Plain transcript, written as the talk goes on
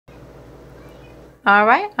All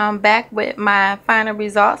right, I'm back with my final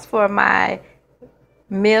results for my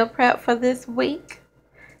meal prep for this week.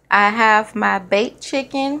 I have my baked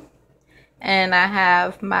chicken and I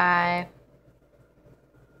have my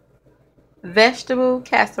vegetable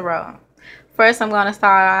casserole. First, I'm going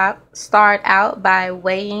to start out by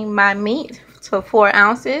weighing my meat to 4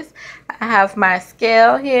 ounces. I have my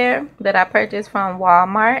scale here that I purchased from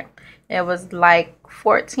Walmart. It was like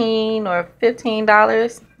 $14 or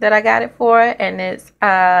 $15 that I got it for, and it's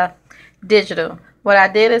digital. What I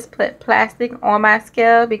did is put plastic on my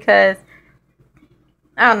scale because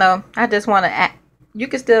I don't know, I just want to you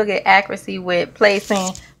can still get accuracy with placing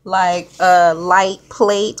like a light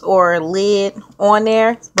plate or lid on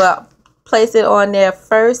there, but place it on there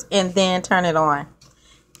first and then turn it on.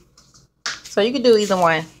 So you can do either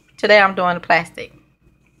one. Today I'm doing the plastic.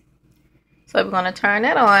 So we're going to turn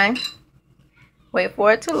it on, wait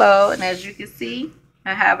for it to load, and as you can see,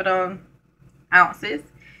 I have it on ounces.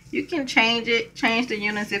 You can change the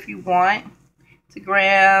units if you want to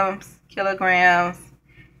grams, kilograms,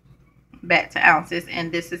 back to ounces,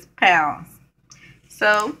 and this is pounds.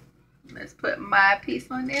 So let's put my piece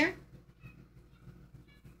on there.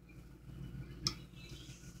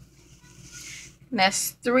 And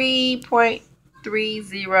that's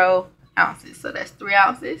 3.30 ounces. So that's 3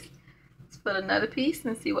 ounces. Let's put another piece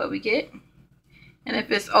and see what we get. And if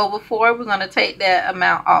it's over 4, we're going to take that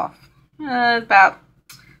amount off. It's about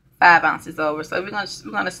 5 ounces over. So we're going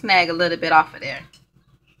to snag a little bit off of there.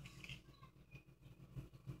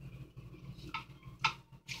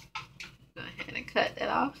 Go ahead and cut that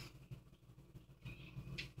off.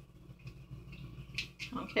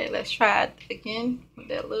 Okay, let's try it again with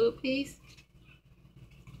that little piece.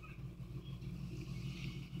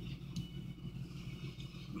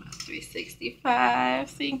 About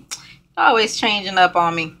 365. See, always changing up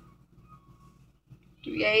on me.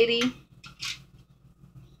 380.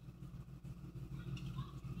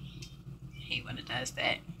 I hate when it does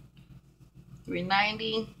that.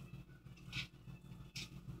 390.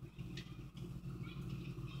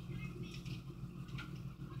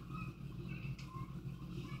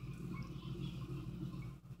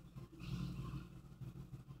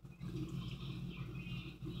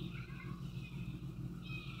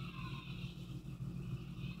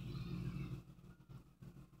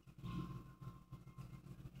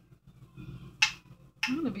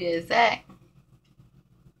 I'm gonna be exact.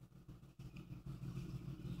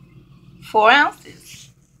 4 ounces.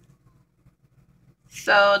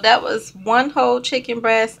 So that was 1 whole chicken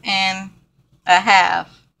breast and a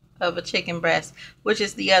half of a chicken breast, which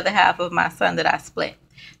is the other half of my son that I split.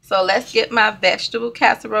 So let's get my vegetable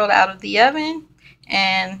casserole out of the oven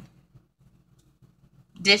and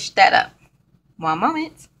dish that up. One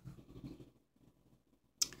moment.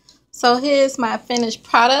 So here's my finished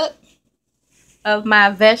product of my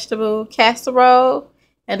vegetable casserole,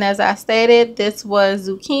 and as I stated, this was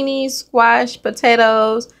zucchini, squash,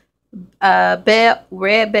 potatoes,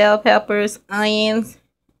 red bell peppers, onions,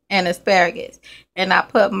 and asparagus, and I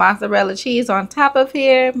put mozzarella cheese on top of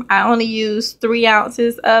here. I only used 3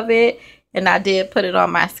 ounces of it, and I did put it on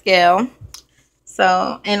my scale.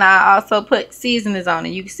 So, and I also put seasonings on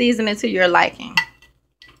it. You can season it to your liking.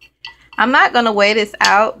 I'm not gonna weigh this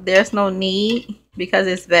out, there's no need because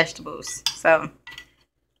it's vegetables. So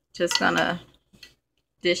just gonna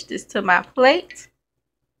dish this to my plate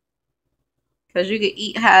because you can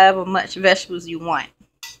eat however much vegetables you want.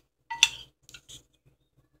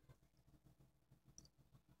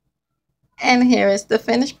 And here is the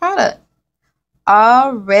finished product,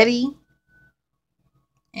 all ready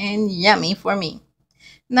and yummy for me.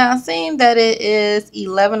 Now, seeing that it is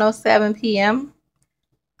 11:07 p.m.,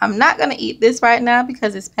 I'm not going to eat this right now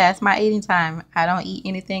because it's past my eating time. I don't eat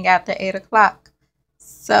anything after 8 o'clock.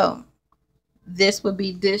 So this will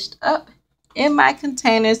be dished up in my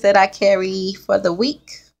containers that I carry for the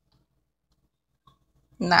week.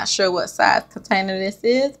 Not sure what size container this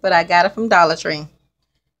is, but I got it from Dollar Tree.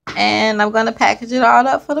 And I'm going to package it all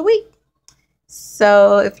up for the week.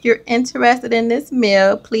 So if you're interested in this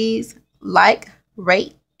meal, please like,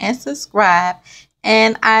 rate, and subscribe.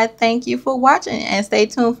 And I thank you for watching, and stay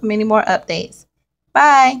tuned for many more updates.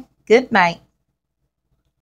 Bye. Good night.